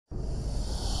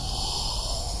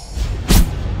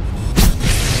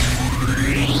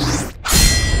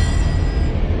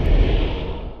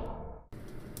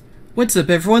What's up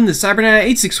everyone, this is CyberKnight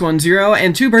 8610,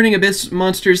 and two Burning Abyss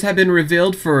monsters have been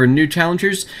revealed for new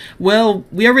challengers. Well,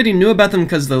 we already knew about them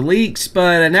because of the leaks,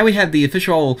 but now we have the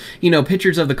official,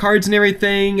 pictures of the cards and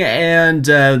everything, and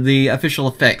the official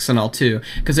effects and all too,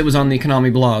 because it was on the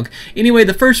Konami blog. Anyway,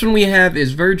 the first one we have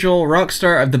is Virgil,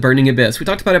 Rockstar of the Burning Abyss. We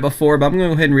talked about it before, but I'm going to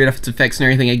go ahead and read off its effects and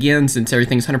everything again, since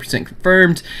everything's 100%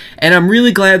 confirmed, and I'm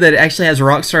really glad that it actually has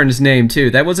Rockstar in its name too.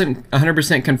 That wasn't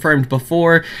 100% confirmed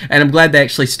before, and I'm glad they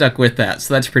actually stuck with that,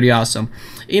 so that's pretty awesome.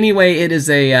 Anyway, it is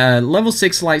a level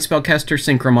 6 light spellcaster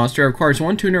synchro monster. It requires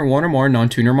one tuner, one or more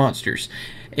non-tuner monsters.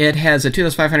 It has a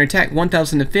 2,500 attack,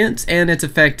 1,000 defense, and its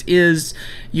effect is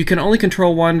you can only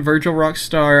control one Virgil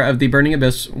Rockstar of the Burning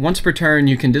Abyss. Once per turn,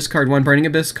 you can discard one Burning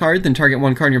Abyss card, then target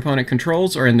one card your opponent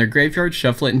controls or in their graveyard,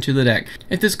 shuffle it into the deck.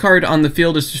 If this card on the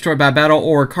field is destroyed by battle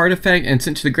or card effect and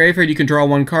sent to the graveyard, you can draw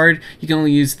one card. You can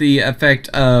only use the effect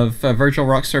of Virgil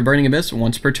Rockstar Burning Abyss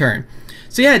once per turn.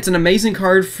 So yeah, it's an amazing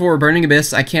card for Burning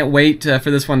Abyss. I can't wait for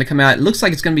this one to come out. It looks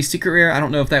like it's going to be secret rare. I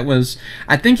don't know if that was...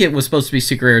 I think it was supposed to be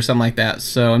secret rare or something like that.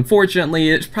 So unfortunately,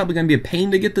 it's probably going to be a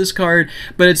pain to get this card,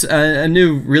 but it's a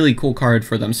new, really cool card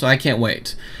for them, so I can't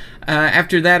wait.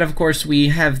 After that, of course, we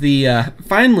have the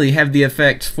finally have the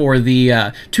effect for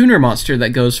the tuner monster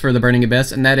that goes for the Burning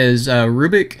Abyss, and that is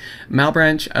Rubic,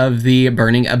 Malebranche of the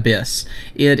Burning Abyss.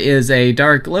 It is a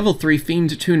dark level 3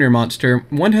 fiend tuner monster,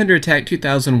 100 attack,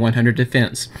 2,100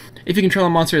 defense. If you control a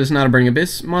monster that's not a Burning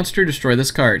Abyss monster, destroy this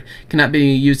card. Cannot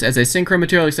be used as a synchro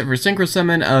material except for synchro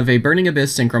summon of a Burning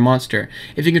Abyss synchro monster.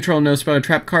 If you control no spell or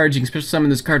trap cards, you can special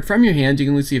summon this card from your hand. You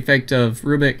can lose the effect of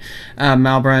Rubic,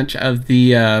 Malebranche of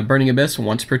the Burning Abyss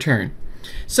once per turn.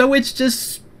 So it's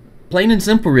just plain and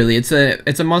simple, really. It's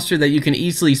a monster that you can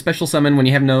easily special summon when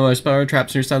you have no spell or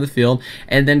traps on your side of the field,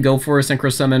 and then go for a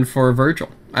synchro summon for Virgil.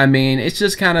 I mean, it's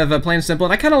just kind of plain and simple,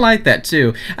 and I kind of like that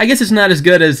too. I guess it's not as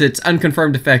good as its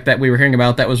unconfirmed effect that we were hearing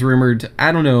about that was rumored,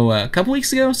 I don't know, a couple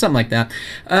weeks ago? Something like that.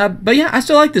 But yeah, I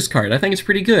still like this card. I think it's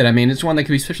pretty good. I mean, it's one that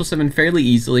can be special summoned fairly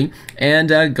easily,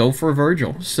 and go for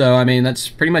Virgil. So, I mean, that's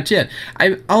pretty much it.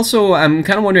 I'm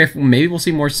kind of wondering if maybe we'll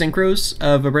see more synchros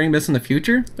of a Burning Abyss in the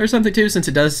future or something too, since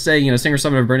it does say, synchro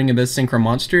summon of a Burning Abyss synchro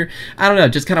monster. I don't know,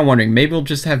 just kind of wondering. Maybe we'll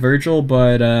just have Virgil,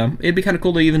 but it'd be kind of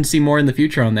cool to even see more in the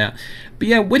future on that. But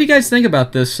yeah, what do you guys think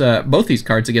about this, both these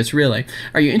cards, I guess, really?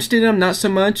 Are you interested in them? Not so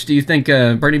much? Do you think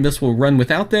Burning Abyss will run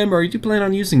without them, or do you plan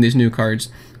on using these new cards?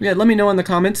 Yeah, let me know in the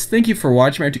comments. Thank you for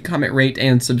watching. Remember to comment, rate,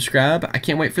 and subscribe. I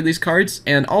can't wait for these cards.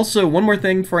 And also, one more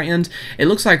thing before I end. It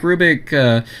looks like Rubic,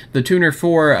 the tuner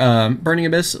for Burning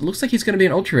Abyss, it looks like he's going to be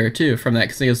an ultra rare, too, from that,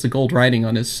 because he has the gold writing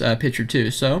on his picture, too.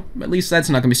 So, at least that's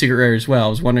not going to be secret rare as well. I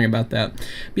was wondering about that. But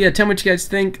yeah, tell me what you guys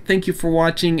think. Thank you for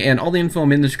watching, and all the info in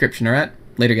the description, alright?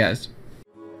 Later, guys.